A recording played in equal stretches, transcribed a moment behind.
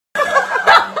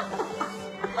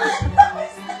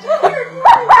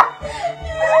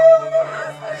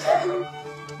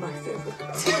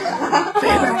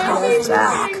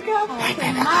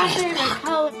My favorite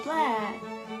color is black.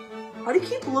 Why do you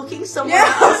keep looking somewhere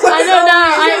else? I don't know.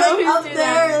 I Like, always do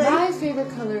that. My favorite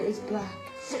color is black.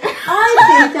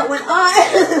 I think that when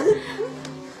I...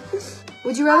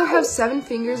 Would you rather have 7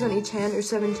 fingers on each hand or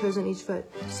 7 toes on each foot?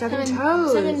 7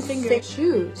 toes. 7 fingers.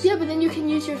 Shoes. Yeah, but then you can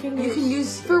use your fingers. You can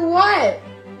use... For what?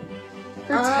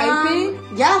 For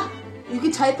typing? Yeah. You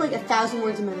can type like 1,000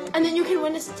 words a minute. And then you can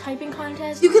win this typing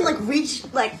contest. You can like reach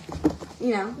like,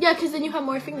 you know. Yeah, because then you have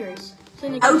more fingers. So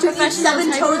then you I can would just need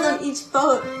 7 toes typer. on each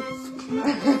foot.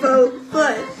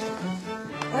 Foot.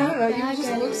 I don't know. You Yeah, I just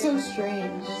get look it. so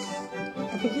strange.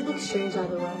 I think it looks strange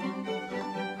either way.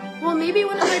 Well, maybe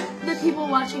one of the people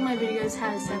watching my videos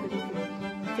has 7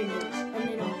 fingers, and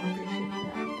they don't appreciate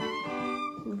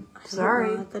that.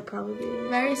 Sorry. That'd probably be it.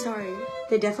 Very sorry.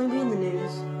 They'd definitely be in the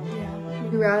news. Yeah.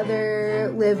 Would you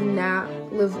rather live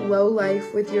low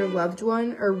life with your loved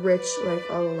one or rich life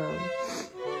all alone?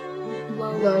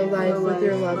 Low life with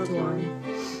your loved one.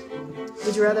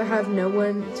 Would you rather have no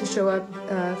one to show up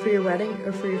for your wedding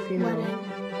or for your funeral? Wedding.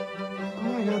 Oh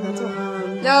my god, that's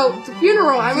a... No, it's a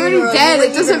funeral. I'm Funeral, already dead. you It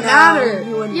wouldn't doesn't even matter. know.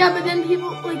 You wouldn't Yeah, know. but then people,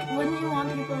 like, wouldn't you want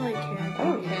people to, like, care? I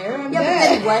don't care. I'm Yeah, but dead.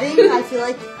 then wedding, I feel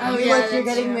like, Oh, you, yeah, like you're that's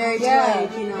getting true. married Yeah, to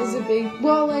like, you know. it's a big...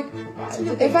 Well, like, like a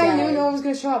big if I knew day. no one was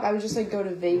going to show up, I would just, like, go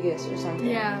to Vegas or something.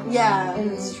 Yeah. Yeah,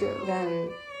 And that's true. Then,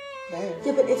 there.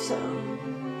 Yeah, but if so,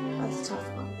 that's a tough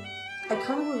one. I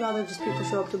kind of would rather just people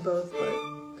show up to both, but...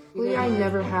 Well, I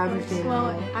never have a funeral.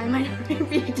 Well, I might already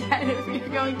be dead if you're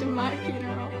going to my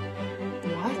funeral.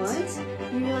 What?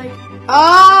 You're like,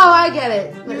 Oh, I get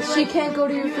it. You're She like- can't go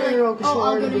to your you're funeral like, because oh, she'll I'll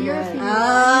already go to be your dead. funeral. And you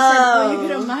said, well, you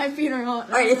go Oh. to my funeral.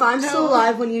 Alright, if I'm still No.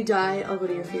 alive when you die, I'll go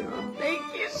to your funeral. Thank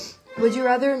you. Would you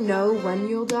rather know when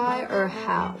you'll die or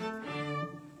how?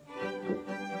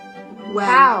 When?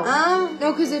 How?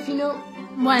 No, because if you know...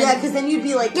 When? Yeah, because then you'd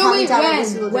be like No, counting wait, down every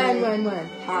single day. when?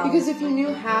 How? Because if you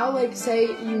knew how, like, say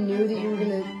you knew that you were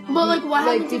gonna But, like, what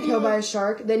like, happens be if killed you- by a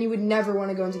shark, then you would never want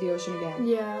to go into the ocean again.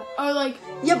 Yeah. Or, like,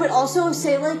 Yeah, but also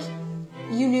say like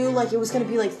you knew like it was gonna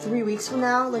be like 3 weeks from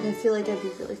now. Like I feel like I'd be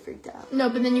really freaked out. no,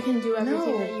 but then you can do everything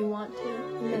No. that you want to.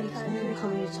 And then kind People of-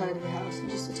 come inside of your house and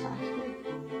just attack you.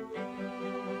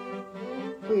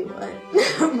 Wait, what?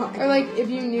 Never mind. Or like, if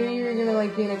you knew you were gonna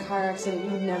like be in a car accident,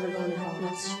 you would never go into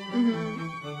college.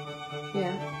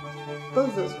 Yeah. Both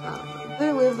of those. I don't know.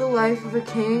 Either live the life of a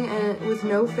king and with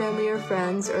no family or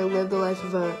friends, or live the life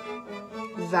of a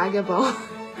vagabond.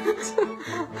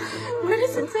 Where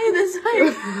does it say this?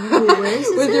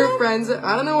 With your friends.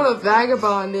 I don't know what a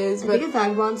vagabond is, I but think a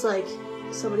vagabond's like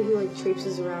somebody who like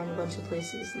traipses around a bunch of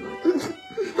places and like.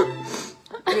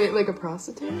 wait, like a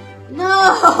prostitute? No!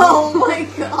 Oh my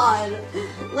god!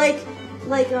 Like,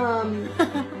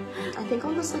 I think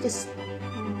almost like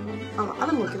I'm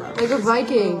gonna look it up. Like a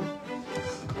Viking.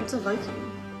 What's a Viking?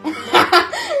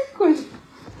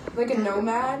 Like a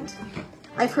nomad?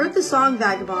 I've heard the song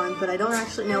Vagabond, but I don't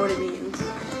actually know what it means.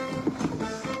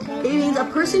 It means a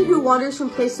person who wanders from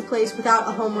place to place without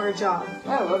a home or a job.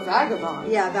 Oh, a vagabond.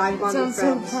 Yeah, vagabond with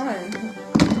Sounds so friends.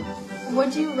 fun.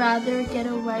 Would you rather get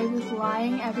away with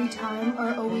lying every time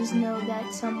or always know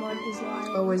that someone is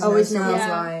lying? Always Always know know. someone's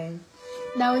Yeah. lying.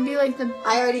 That would be like the...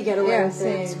 I already get away Yeah, with it.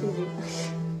 It's same. gonna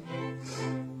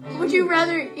be- Would you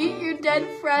rather eat your dead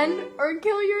friend or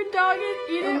kill your dog and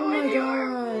eat it Oh with my your...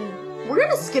 god. We're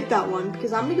gonna skip that one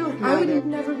because I'm gonna go with I would neither.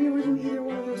 never be able to do either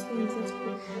one of those things. That's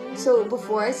cool. So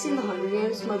before I seen the Hunger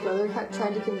Games, my brother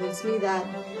tried to convince me that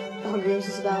the Hunger Games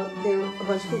is about a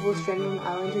bunch of people were stranded on an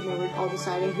island and they were all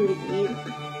deciding who to eat.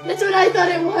 That's what I thought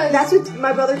it was. That's what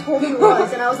my brother told me it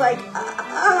was, and I was like,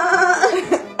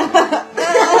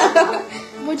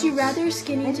 Would you rather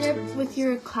skinny dip with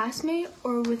your classmate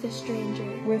or with a stranger?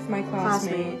 With my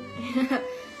classmate. classmate.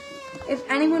 If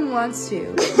anyone wants to.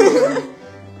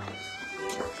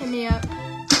 Hit me up.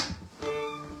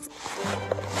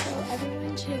 So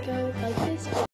everyone should go like this.